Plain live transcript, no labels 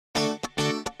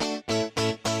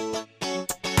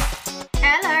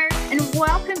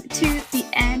Welcome to the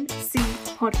NC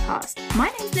podcast. My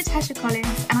name is Natasha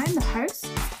Collins and I'm the host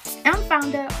and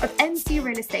founder of NC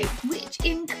Real Estate, which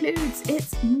includes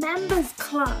its members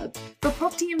club for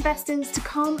property investors to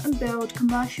come and build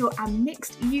commercial and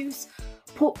mixed use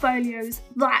portfolios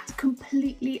that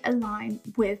completely align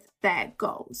with their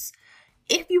goals.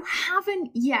 If you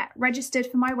haven't yet registered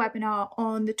for my webinar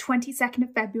on the 22nd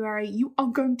of February, you are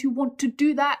going to want to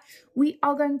do that. We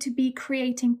are going to be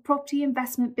creating property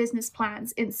investment business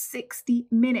plans in 60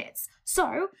 minutes.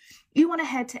 So you want to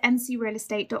head to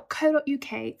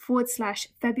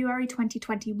ncrealestate.co.uk/February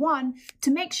 2021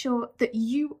 to make sure that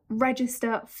you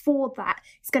register for that.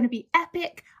 It's going to be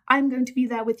epic. I'm going to be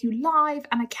there with you live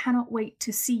and I cannot wait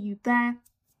to see you there.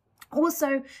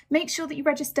 Also, make sure that you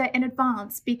register in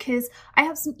advance because I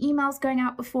have some emails going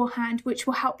out beforehand which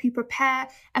will help you prepare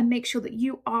and make sure that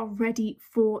you are ready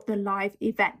for the live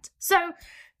event. So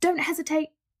don't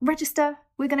hesitate, register.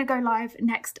 We're going to go live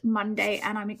next Monday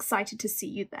and I'm excited to see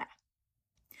you there.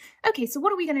 Okay, so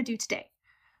what are we going to do today?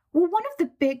 Well, one of the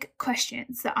big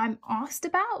questions that I'm asked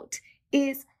about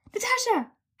is,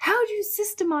 Natasha, how do you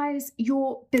systemize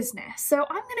your business? So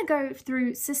I'm going to go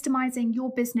through systemizing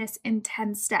your business in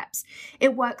 10 steps.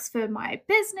 It works for my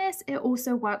business. It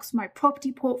also works for my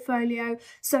property portfolio.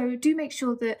 So do make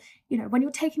sure that, when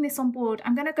you're taking this on board,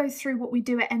 I'm going to go through what we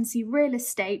do at NC Real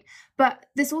Estate, but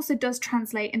this also does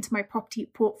translate into my property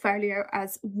portfolio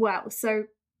as well. So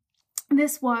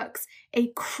this works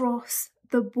across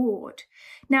the board.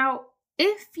 Now,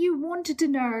 if you wanted to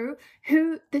know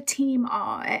who the team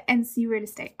are at NC Real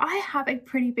Estate, I have a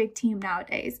pretty big team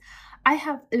nowadays. I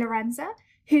have Lorenza,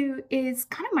 who is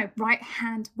kind of my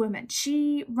right-hand woman.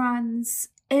 She runs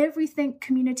everything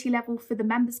community level for the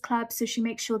members club. So she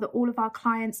makes sure that all of our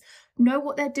clients know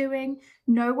what they're doing,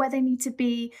 know where they need to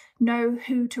be, know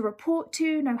who to report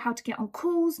to, know how to get on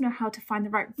calls, know how to find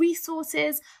the right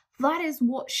resources. That is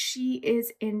what she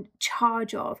is in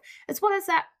charge of. As well as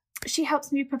that, she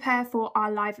helps me prepare for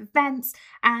our live events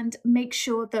and make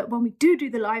sure that when we do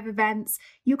the live events,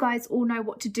 you guys all know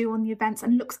what to do on the events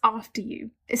and looks after you,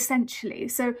 essentially.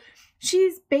 So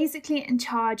she's basically in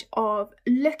charge of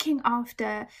looking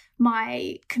after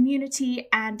my community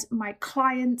and my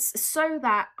clients so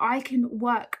that I can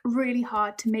work really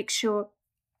hard to make sure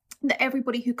that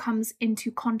everybody who comes into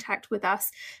contact with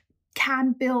us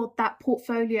can build that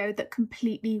portfolio that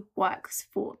completely works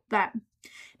for them.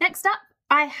 Next up,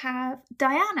 I have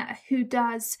Diana, who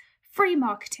does free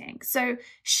marketing. So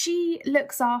she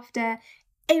looks after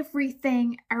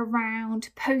everything around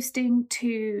posting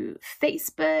to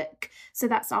Facebook. So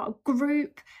that's our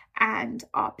group and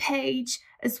our page,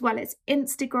 as well as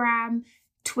Instagram,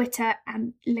 Twitter,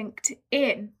 and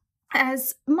LinkedIn.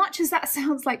 As much as that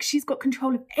sounds like she's got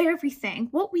control of everything,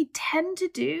 what we tend to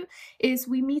do is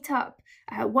we meet up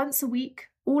once a week.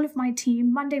 All of my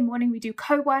team, Monday morning, we do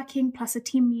co-working plus a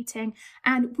team meeting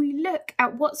and we look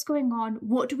at what's going on.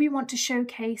 What do we want to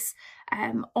showcase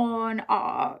on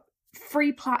our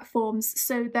free platforms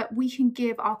so that we can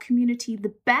give our community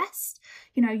the best.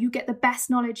 You get the best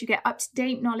knowledge, you get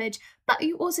up-to-date knowledge, but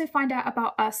you also find out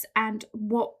about us and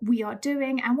what we are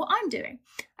doing and what I'm doing.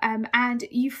 And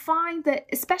you find that,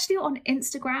 especially on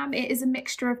Instagram, it is a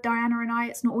mixture of Diana and I.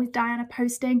 It's not always Diana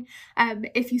posting.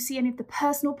 If you see any of the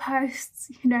personal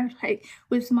posts, like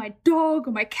with my dog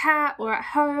or my cat or at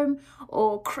home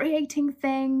or creating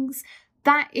things,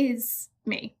 that is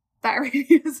me. That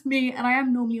really is me, and I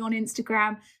am normally on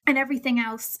Instagram, and everything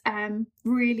else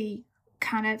really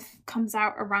kind of comes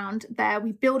out around there.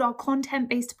 We build our content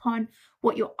based upon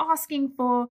what you're asking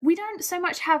for. We don't so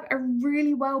much have a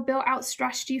really well built out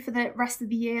strategy for the rest of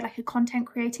the year, like a content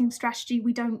creating strategy.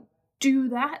 We don't do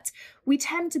that. We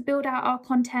tend to build out our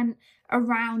content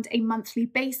around a monthly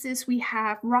basis. We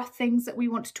have rough things that we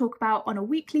want to talk about on a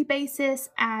weekly basis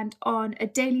and on a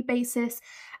daily basis,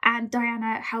 and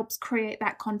Diana helps create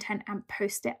that content and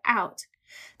post it out.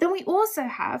 Then we also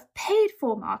have paid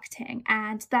for marketing,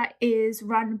 and that is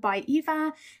run by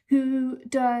Ivan, who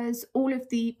does all of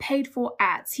the paid for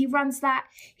ads. He runs that.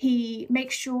 He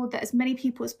makes sure that as many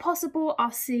people as possible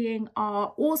are seeing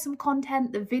our awesome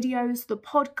content, the videos, the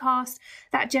podcast.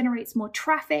 That generates more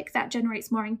traffic, that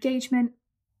generates more engagement,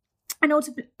 and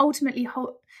ultimately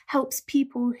helps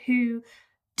people who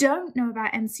don't know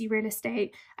about NC Real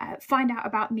Estate, find out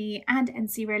about me and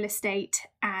NC Real Estate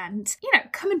and,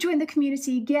 come and join the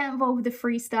community, get involved with the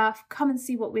free stuff, come and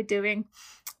see what we're doing,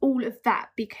 all of that,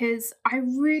 because I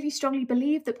really strongly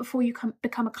believe that before you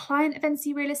become a client of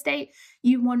NC Real Estate,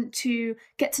 you want to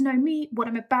get to know me, what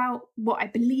I'm about, what I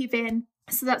believe in,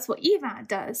 So that's what Evan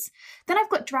does. Then I've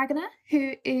got Dragona,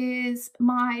 who is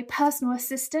my personal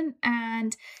assistant.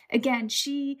 And again,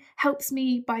 she helps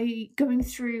me by going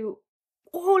through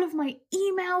all of my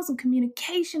emails and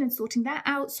communication and sorting that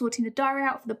out, sorting the diary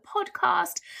out for the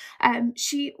podcast.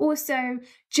 She also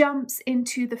jumps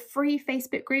into the free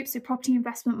Facebook group, so Property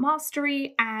Investment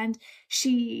Mastery, and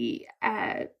she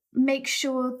make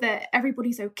sure that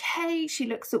everybody's okay. She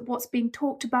looks at what's being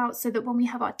talked about so that when we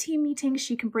have our team meetings,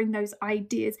 she can bring those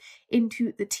ideas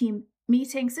into the team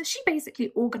meeting. So she basically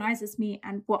organizes me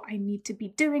and what I need to be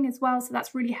doing as well. So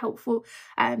that's really helpful.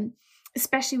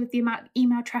 Especially with the amount of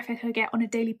email traffic I get on a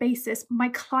daily basis, my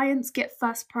clients get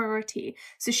first priority.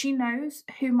 So she knows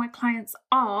who my clients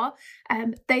are.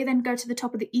 They then go to the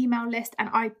top of the email list and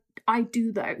I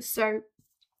do those. So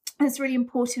it's really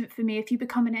important for me. If you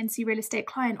become an NC Real Estate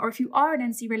client, or if you are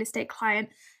an NC Real Estate client,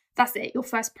 that's it, your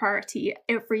first priority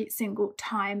every single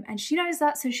time. And she knows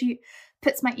that, so she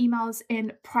puts my emails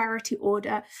in priority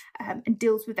order and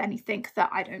deals with anything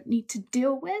that I don't need to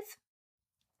deal with.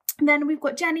 And then we've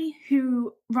got Jenny,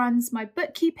 who runs my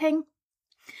bookkeeping,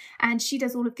 and she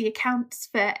does all of the accounts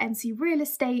for NC Real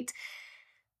Estate,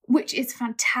 which is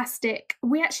fantastic.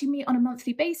 We actually meet on a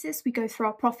monthly basis. We go through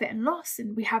our profit and loss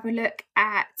and we have a look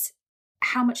at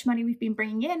how much money we've been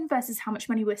bringing in versus how much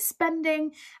money we're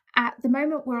spending. At the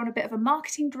moment, we're on a bit of a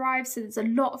marketing drive, so there's a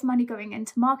lot of money going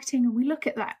into marketing, and we look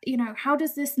at that. How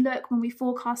does this look when we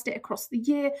forecast it across the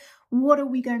year? What are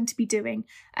we going to be doing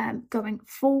going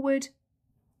forward?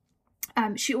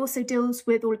 She also deals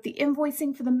with all of the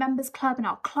invoicing for the members club and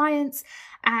our clients,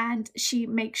 and she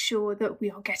makes sure that we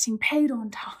are getting paid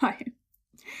on time.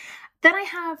 Then I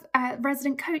have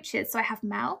resident coaches. So I have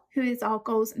Mel, who is our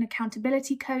goals and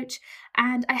accountability coach,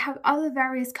 and I have other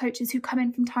various coaches who come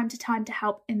in from time to time to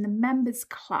help in the members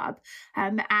club.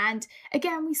 And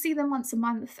again, we see them once a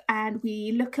month and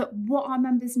we look at what our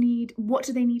members need, what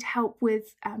do they need help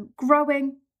with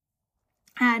growing.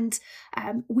 And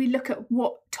we look at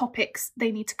what topics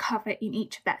they need to cover in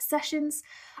each of their sessions.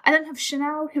 I then have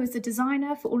Chanel, who is the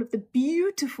designer for all of the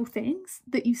beautiful things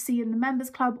that you see in the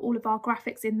members club, all of our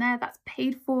graphics in there, that's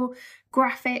paid for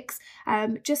graphics,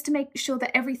 just to make sure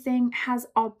that everything has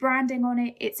our branding on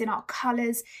it, it's in our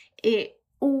colours, it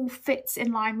all fits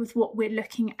in line with what we're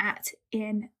looking at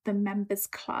in the members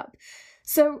club.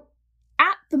 So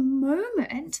at the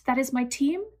moment, that is my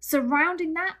team.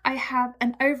 Surrounding that, I have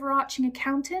an overarching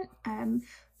accountant.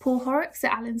 Paul Horrocks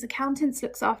at Allen's Accountants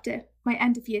looks after my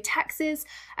end of year taxes.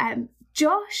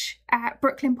 Josh at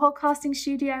Brooklyn Podcasting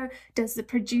Studio does the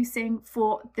producing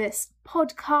for this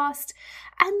podcast.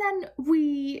 And then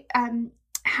we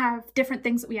have different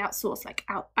things that we outsource, like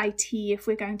IT if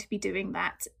we're going to be doing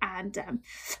that, and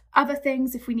other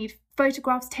things. If we need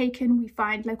photographs taken, we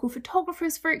find local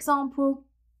photographers, for example.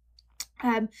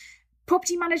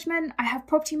 Property management, I have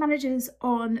property managers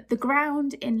on the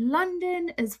ground in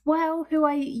London as well who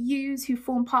I use, who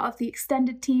form part of the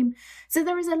extended team. So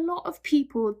there is a lot of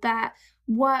people that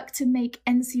work to make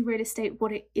NC Real Estate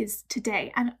what it is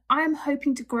today, and I am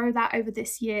hoping to grow that over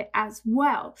this year as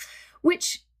well,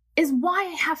 which is why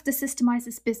I have to systemize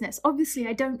this business. Obviously,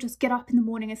 I don't just get up in the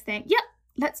morning and think, yep,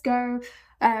 let's go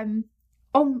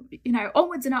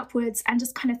onwards and upwards and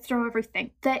just kind of throw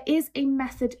everything. There is a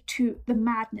method to the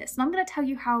madness, and I'm going to tell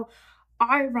you how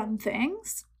I run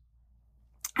things,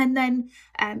 and then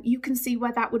you can see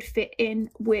where that would fit in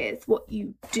with what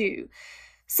you do.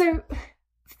 So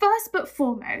first but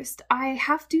foremost, I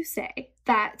have to say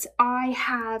that I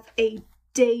have a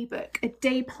day book, a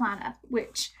day planner,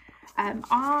 which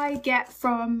I get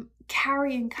from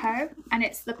Carrie & Co, and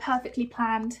it's the Perfectly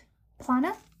Planned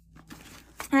Planner.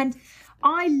 And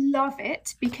I love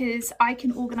it because I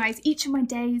can organize each of my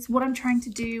days, what I'm trying to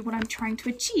do, what I'm trying to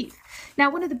achieve. Now,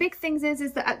 one of the big things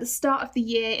is that at the start of the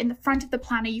year, in the front of the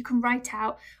planner, you can write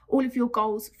out all of your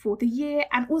goals for the year.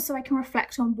 And also I can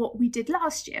reflect on what we did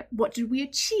last year. What did we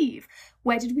achieve?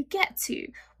 Where did we get to?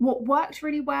 What worked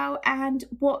really well and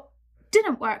what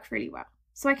didn't work really well?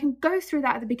 So I can go through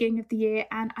that at the beginning of the year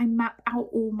and I map out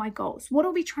all my goals. What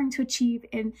are we trying to achieve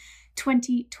in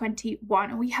 2021?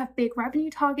 And we have big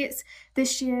revenue targets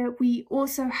this year. We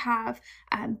also have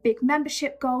big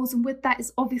membership goals. And with that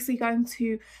is obviously going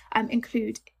to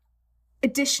include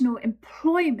additional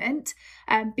employment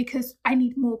because I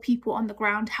need more people on the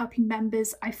ground helping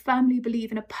members. I firmly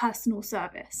believe in a personal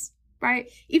service.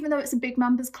 Right? Even though it's a big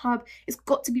members club, it's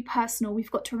got to be personal. We've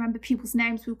got to remember people's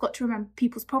names. We've got to remember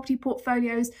people's property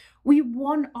portfolios. We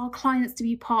want our clients to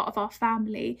be part of our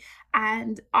family.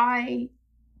 And I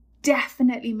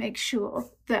definitely make sure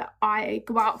that I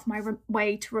go out of my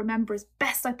way to remember as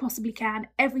best I possibly can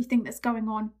everything that's going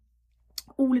on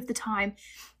all of the time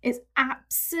is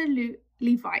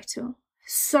absolutely vital.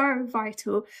 So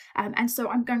vital. And so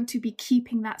I'm going to be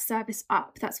keeping that service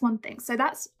up. That's one thing. So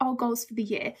that's our goals for the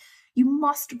year. You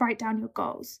must write down your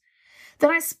goals.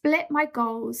 Then I split my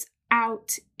goals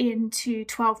out into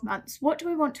 12 months. What do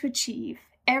I want to achieve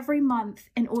every month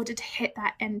in order to hit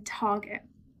that end target?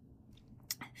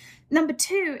 Number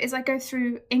 2 is I go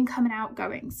through income and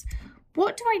outgoings.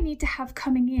 What do I need to have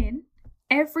coming in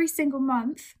every single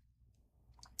month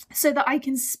so that I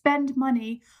can spend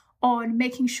money on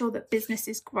making sure that business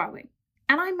is growing?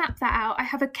 And I map that out. I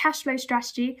have a cash flow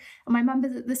strategy, and my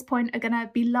members at this point are going to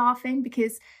be laughing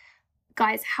because,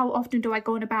 guys, how often do I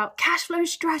go on about cash flow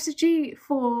strategy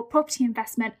for property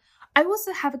investment? I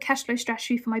also have a cash flow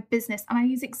strategy for my business, and I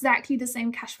use exactly the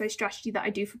same cash flow strategy that I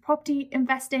do for property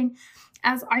investing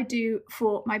as I do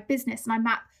for my business. And I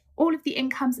map all of the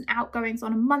incomes and outgoings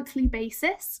on a monthly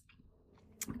basis.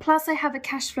 Plus, I have a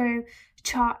cash flow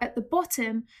chart at the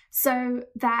bottom so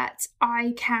that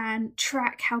I can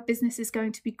track how business is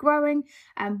going to be growing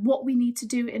and what we need to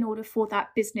do in order for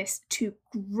that business to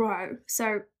grow.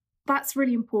 So that's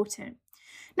really important.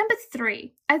 Number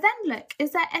 3, I then look,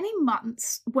 is there any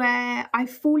months where I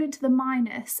fall into the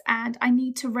minus and I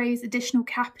need to raise additional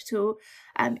capital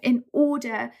in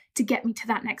order to get me to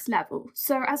that next level?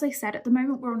 So as I said, at the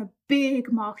moment, we're on a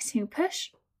big marketing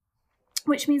push,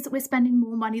 which means that we're spending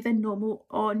more money than normal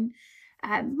on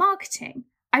marketing.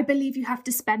 I believe you have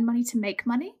to spend money to make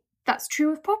money. That's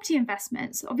true of property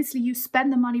investments. Obviously, you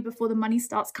spend the money before the money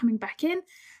starts coming back in.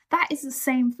 That is the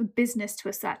same for business to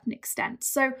a certain extent.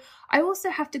 So I also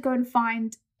have to go and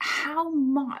find how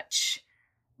much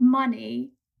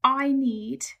money I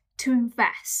need to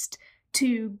invest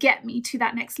to get me to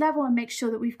that next level and make sure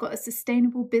that we've got a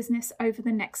sustainable business over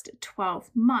the next 12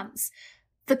 months.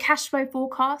 The cash flow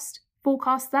forecast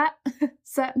that,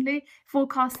 certainly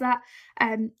forecast that,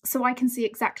 so I can see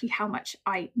exactly how much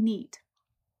I need.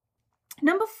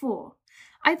 Number 4,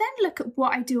 I then look at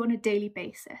what I do on a daily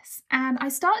basis, and I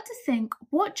start to think,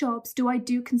 what jobs do I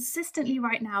do consistently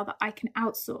right now that I can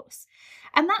outsource?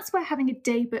 And that's where having a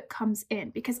day book comes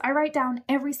in, because I write down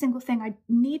every single thing I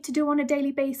need to do on a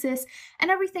daily basis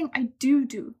and everything I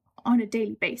do on a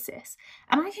daily basis.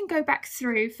 And I can go back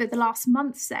through for the last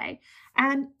month, say,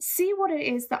 and see what it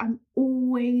is that I'm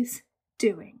always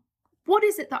doing. What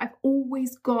is it that I've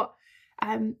always got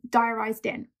diarized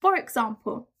in? For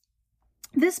example,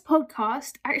 this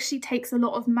podcast actually takes a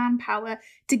lot of manpower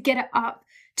to get it up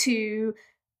to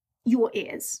your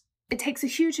ears. It takes a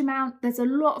huge amount. There's a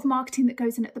lot of marketing that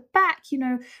goes in at the back.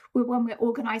 When we're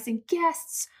organizing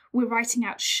guests, we're writing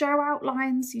out show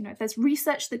outlines. There's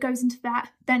research that goes into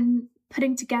that. Then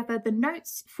putting together the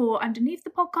notes for underneath the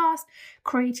podcast,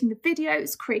 creating the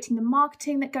videos, creating the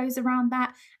marketing that goes around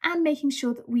that, and making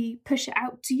sure that we push it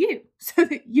out to you so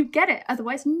that you get it.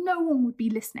 Otherwise, no one would be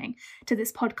listening to this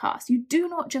podcast. You do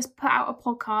not just put out a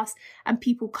podcast and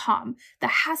people come. There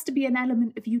has to be an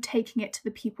element of you taking it to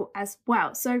the people as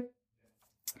well. So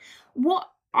what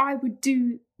I would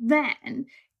do then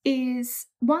is,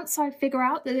 once I figure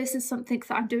out that this is something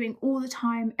that I'm doing all the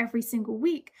time, every single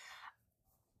week,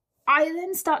 I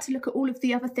then start to look at all of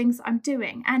the other things that I'm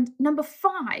doing. And number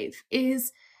 5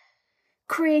 is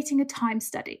creating a time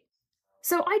study.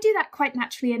 So I do that quite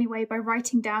naturally anyway, by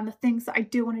writing down the things that I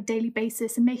do on a daily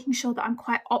basis and making sure that I'm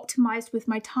quite optimized with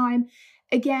my time.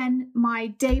 Again, my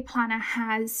day planner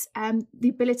has the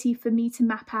ability for me to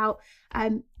map out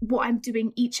what I'm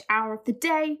doing each hour of the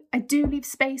day. I do leave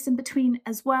space in between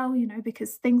as well,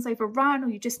 because things overrun or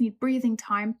you just need breathing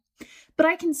time. But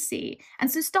I can see.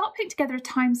 And so start putting together a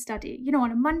time study.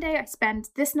 On a Monday, I spend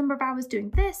this number of hours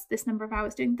doing this number of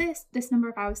hours doing this number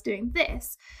of hours doing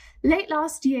this. Late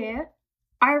last year,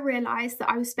 I realized that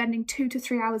I was spending 2 to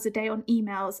 3 hours a day on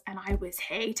emails, and I was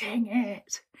hating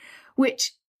it,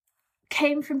 which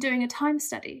came from doing a time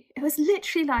study. It was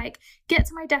literally like, get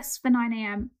to my desk for 9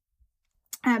 a.m.,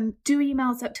 do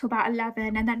emails up to about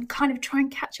 11, and then kind of try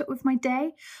and catch up with my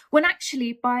day. When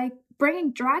actually, by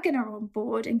bringing Dragoner on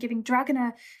board and giving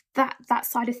Dragoner that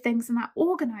side of things and that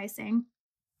organizing,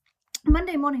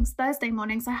 Monday mornings, Thursday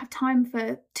mornings, I have time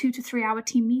for 2 to 3 hour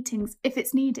team meetings if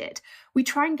it's needed. We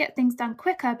try and get things done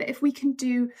quicker, but if we can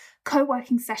do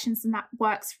co-working sessions, then that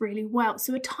works really well.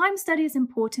 So a time study is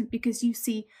important because you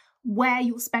see where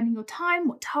you're spending your time,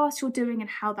 what tasks you're doing, and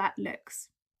how that looks.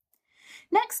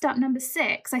 Next up, number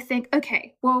 6, I think,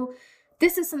 okay, well,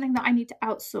 this is something that I need to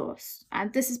outsource.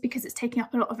 And this is because it's taking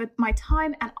up a lot of my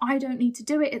time and I don't need to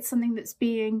do it. It's something that's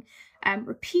being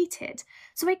repeated.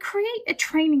 So I create a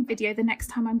training video the next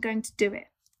time I'm going to do it.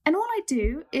 And all I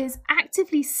do is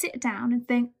actively sit down and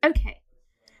think, okay,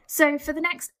 So for the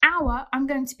next hour, I'm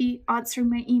going to be answering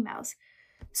my emails.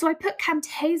 So I put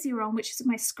Camtasia on, which is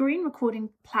my screen recording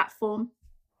platform,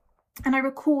 and I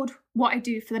record what I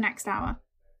do for the next hour.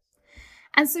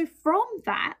 And so from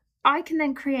that, I can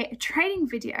then create a training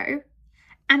video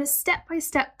and a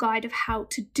step-by-step guide of how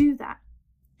to do that.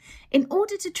 In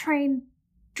order to train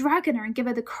Dragoner and give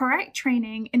her the correct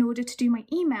training in order to do my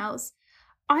emails,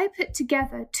 I put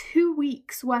together 2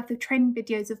 weeks worth of training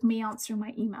videos of me answering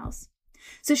my emails.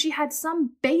 So she had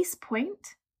some base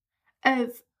point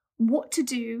of what to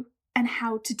do and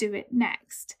how to do it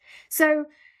next. So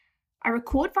I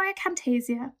record via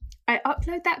Camtasia, I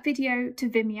upload that video to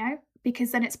Vimeo because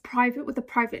then it's private with a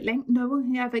private link, no one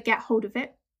can ever get hold of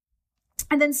it,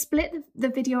 and then split the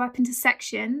video up into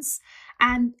sections,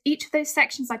 and each of those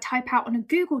sections I type out on a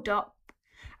Google Doc.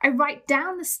 I write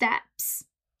down the steps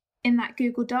in that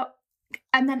Google Doc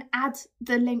and then add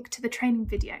the link to the training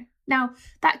video. Now,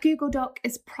 that Google Doc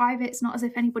is private. It's not as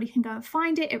if anybody can go and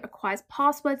find it. It requires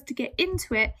passwords to get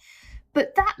into it.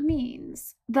 But that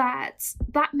means that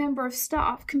that member of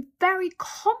staff can very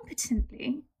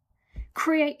competently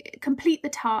complete the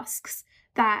tasks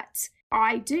that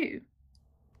I do,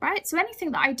 right? So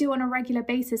anything that I do on a regular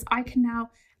basis, I can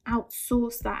now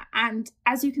outsource that. And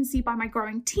as you can see by my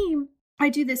growing team, I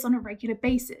do this on a regular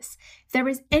basis. If there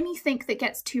is anything that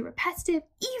gets too repetitive,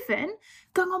 even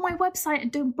going on my website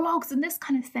and doing blogs and this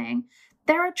kind of thing,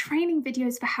 there are training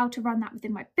videos for how to run that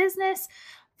within my business.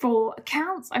 For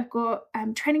accounts, I've got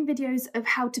training videos of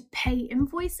how to pay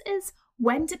invoices,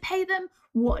 when to pay them,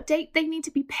 what date they need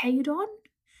to be paid on,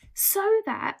 so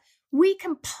that we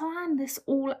can plan this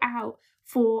all out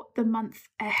for the month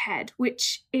ahead,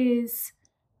 which is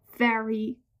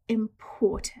very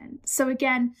important. So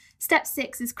again, step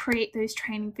 6 is create those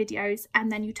training videos, and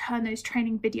then you turn those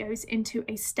training videos into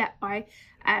a step-by-step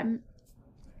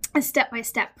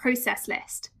process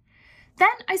list. Then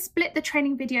I split the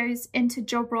training videos into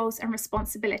job roles and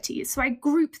responsibilities. So I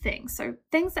group things. So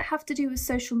things that have to do with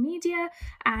social media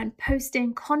and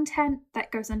posting content,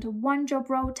 that goes under one job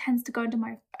role, tends to go into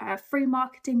my free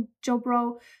marketing job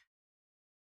role.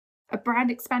 A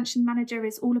brand expansion manager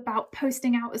is all about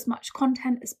posting out as much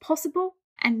content as possible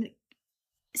and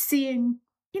seeing,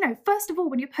 first of all,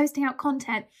 when you're posting out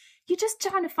content, you're just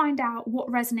trying to find out what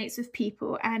resonates with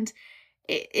people. And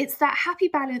it's that happy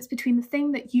balance between the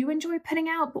thing that you enjoy putting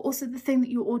out, but also the thing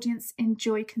that your audience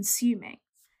enjoy consuming,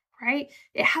 right?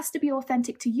 It has to be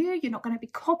authentic to you. You're not going to be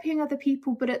copying other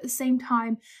people, but at the same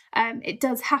time, it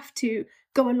does have to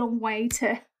go a long way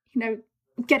to,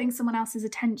 getting someone else's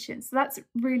attention. So that's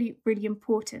really, really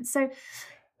important. So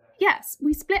yes,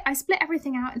 I split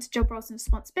everything out into job roles and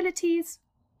responsibilities.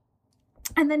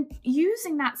 And then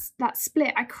using that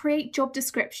split, I create job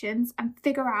descriptions and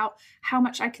figure out how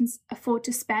much I can afford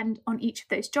to spend on each of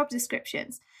those job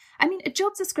descriptions. I mean, a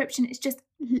job description is just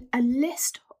a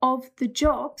list of the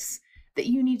jobs that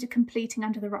you need to completing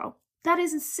under the role. That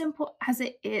is as simple as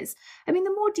it is. I mean,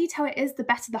 the more detail it is, the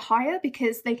better the higher,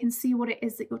 because they can see what it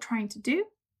is that you're trying to do.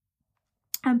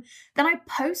 Then I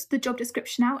post the job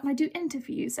description out and I do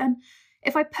interviews. And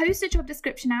if I post a job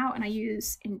description out and I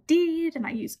use Indeed and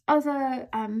I use other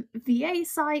VA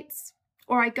sites,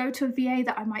 or I go to a VA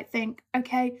that I might think,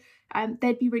 okay,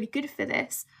 they'd be really good for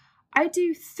this, I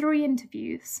do 3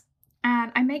 interviews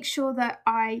and I make sure that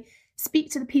I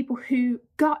speak to the people who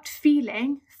gut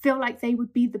feeling feel like they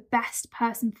would be the best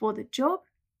person for the job.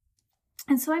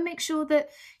 And so I make sure that,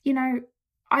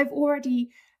 I've already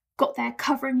got their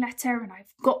covering letter and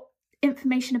I've got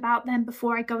information about them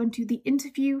before I go and do the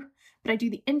interview. But I do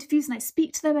the interviews and I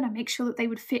speak to them and I make sure that they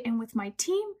would fit in with my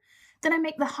team. Then I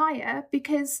make the hire,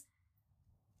 because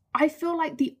I feel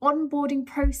like the onboarding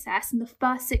process in the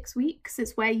first 6 weeks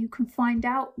is where you can find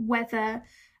out whether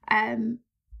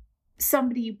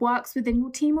somebody works within your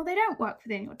team or they don't work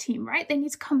within your team, right? They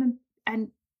need to come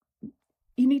and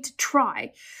you need to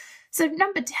try. So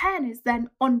number 10 is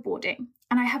then onboarding.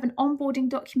 And I have an onboarding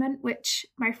document, which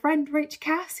my friend Rach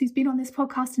Cass, who's been on this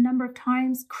podcast a number of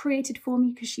times, created for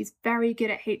me because she's very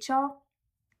good at HR.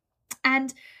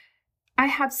 And I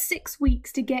have 6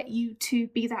 weeks to get you to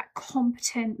be that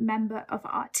competent member of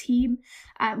our team.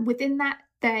 Within that,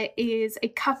 there is a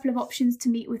couple of options to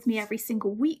meet with me every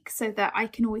single week so that I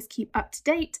can always keep up to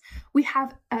date. We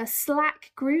have a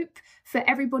Slack group for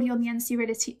everybody on the NC Real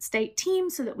Estate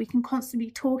team so that we can constantly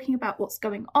be talking about what's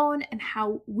going on and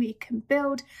how we can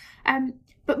build.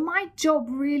 But my job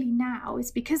really now is,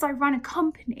 because I run a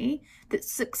company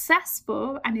that's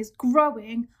successful and is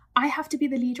growing, I have to be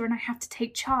the leader and I have to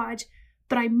take charge,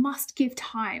 but I must give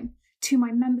time to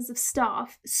my members of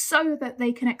staff so that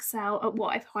they can excel at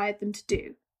what I've hired them to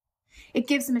do. It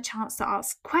gives them a chance to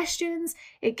ask questions.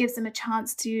 It gives them a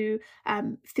chance to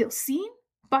feel seen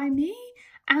by me.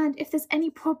 And if there's any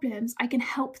problems, I can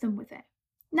help them with it.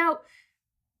 Now,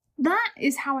 that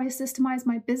is how I systemize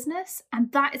my business,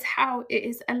 and that is how it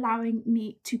is allowing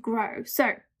me to grow.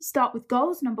 So start with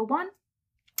goals, number 1.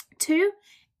 2,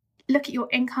 look at your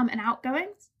income and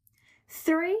outgoings.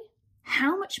 3,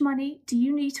 how much money do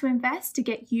you need to invest to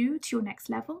get you to your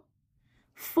next level?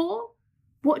 4,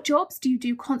 what jobs do you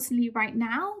do constantly right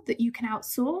now that you can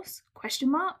outsource? ?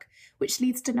 Which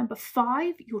leads to number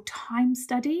 5, your time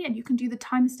study, and you can do the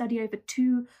time study over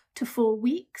 2 to 4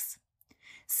 weeks.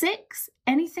 6,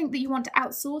 anything that you want to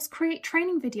outsource, create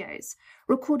training videos,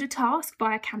 record a task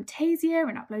via Camtasia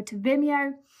and upload to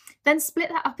Vimeo, then split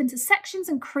that up into sections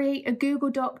and create a Google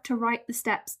Doc to write the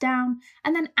steps down,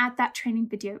 and then add that training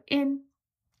video in.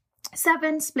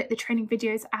 7, split the training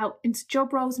videos out into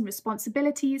job roles and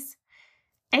responsibilities.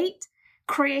 8,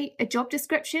 create a job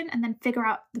description and then figure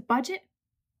out the budget.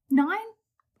 9,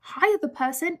 hire the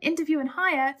person, interview and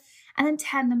hire. And then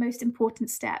 10, the most important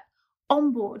step,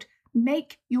 onboard.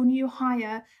 Make your new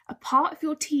hire a part of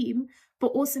your team, but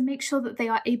also make sure that they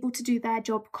are able to do their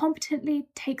job competently.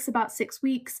 Takes about 6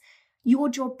 weeks. Your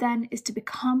job then is to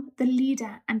become the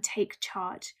leader and take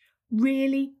charge.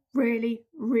 Really, really,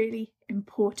 really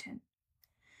important.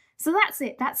 So that's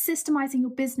it. That's systemizing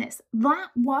your business. That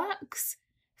works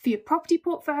for your property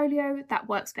portfolio. That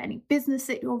works for any business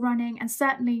that you're running. And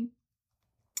certainly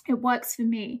it works for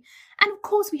me. And of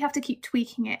course, we have to keep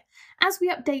tweaking it. As we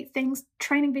update things,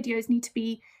 training videos need to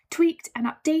be tweaked and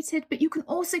updated, but you can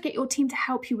also get your team to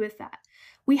help you with that.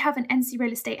 We have an NC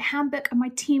Real Estate handbook, and my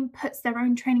team puts their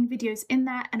own training videos in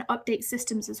there and updates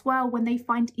systems as well when they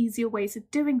find easier ways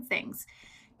of doing things.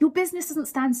 Your business doesn't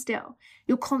stand still.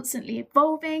 You're constantly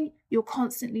evolving. You're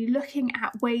constantly looking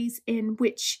at ways in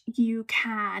which you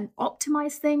can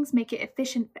optimize things, make it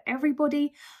efficient for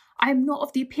everybody. I'm not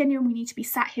of the opinion we need to be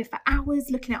sat here for hours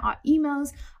looking at our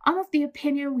emails. I'm of the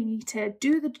opinion we need to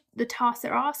do the tasks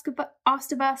that are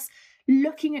asked of us,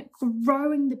 looking at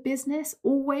growing the business,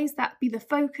 always that be the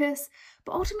focus,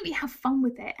 but ultimately have fun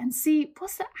with it and see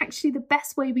what's actually the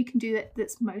best way we can do it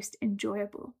that's most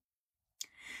enjoyable.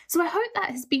 So I hope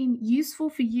that has been useful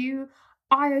for you,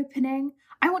 eye-opening.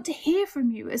 I want to hear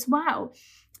from you as well.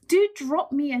 Do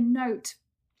drop me a note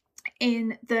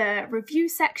in the review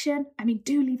section.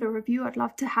 Do leave a review. I'd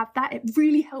love to have that. It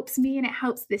really helps me and it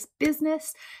helps this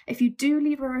business. If you do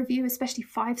leave a review, especially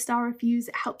 5-star reviews,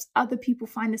 it helps other people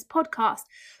find this podcast.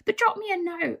 But drop me a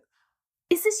note.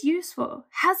 Is this useful?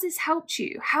 Has this helped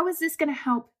you? How is this going to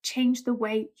help change the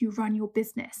way you run your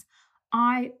business?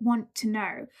 I want to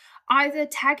know. Either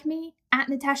tag me at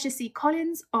Natasha C.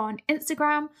 Collins on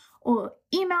Instagram or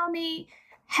email me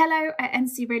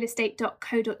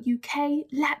hello@ncrealestate.co.uk.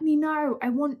 Let me know. I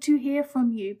want to hear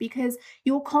from you because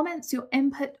your comments, your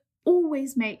input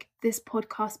always make this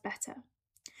podcast better.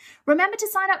 Remember to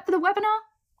sign up for the webinar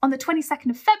on the 22nd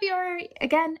of February.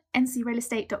 Again,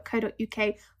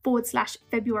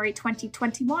 ncrealestate.co.uk/February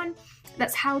 2021.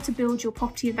 That's how to build your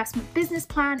property investment business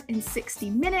plan in 60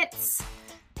 minutes.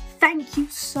 Thank you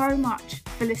so much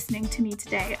for listening to me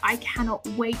today. I cannot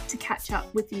wait to catch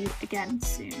up with you again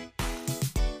soon.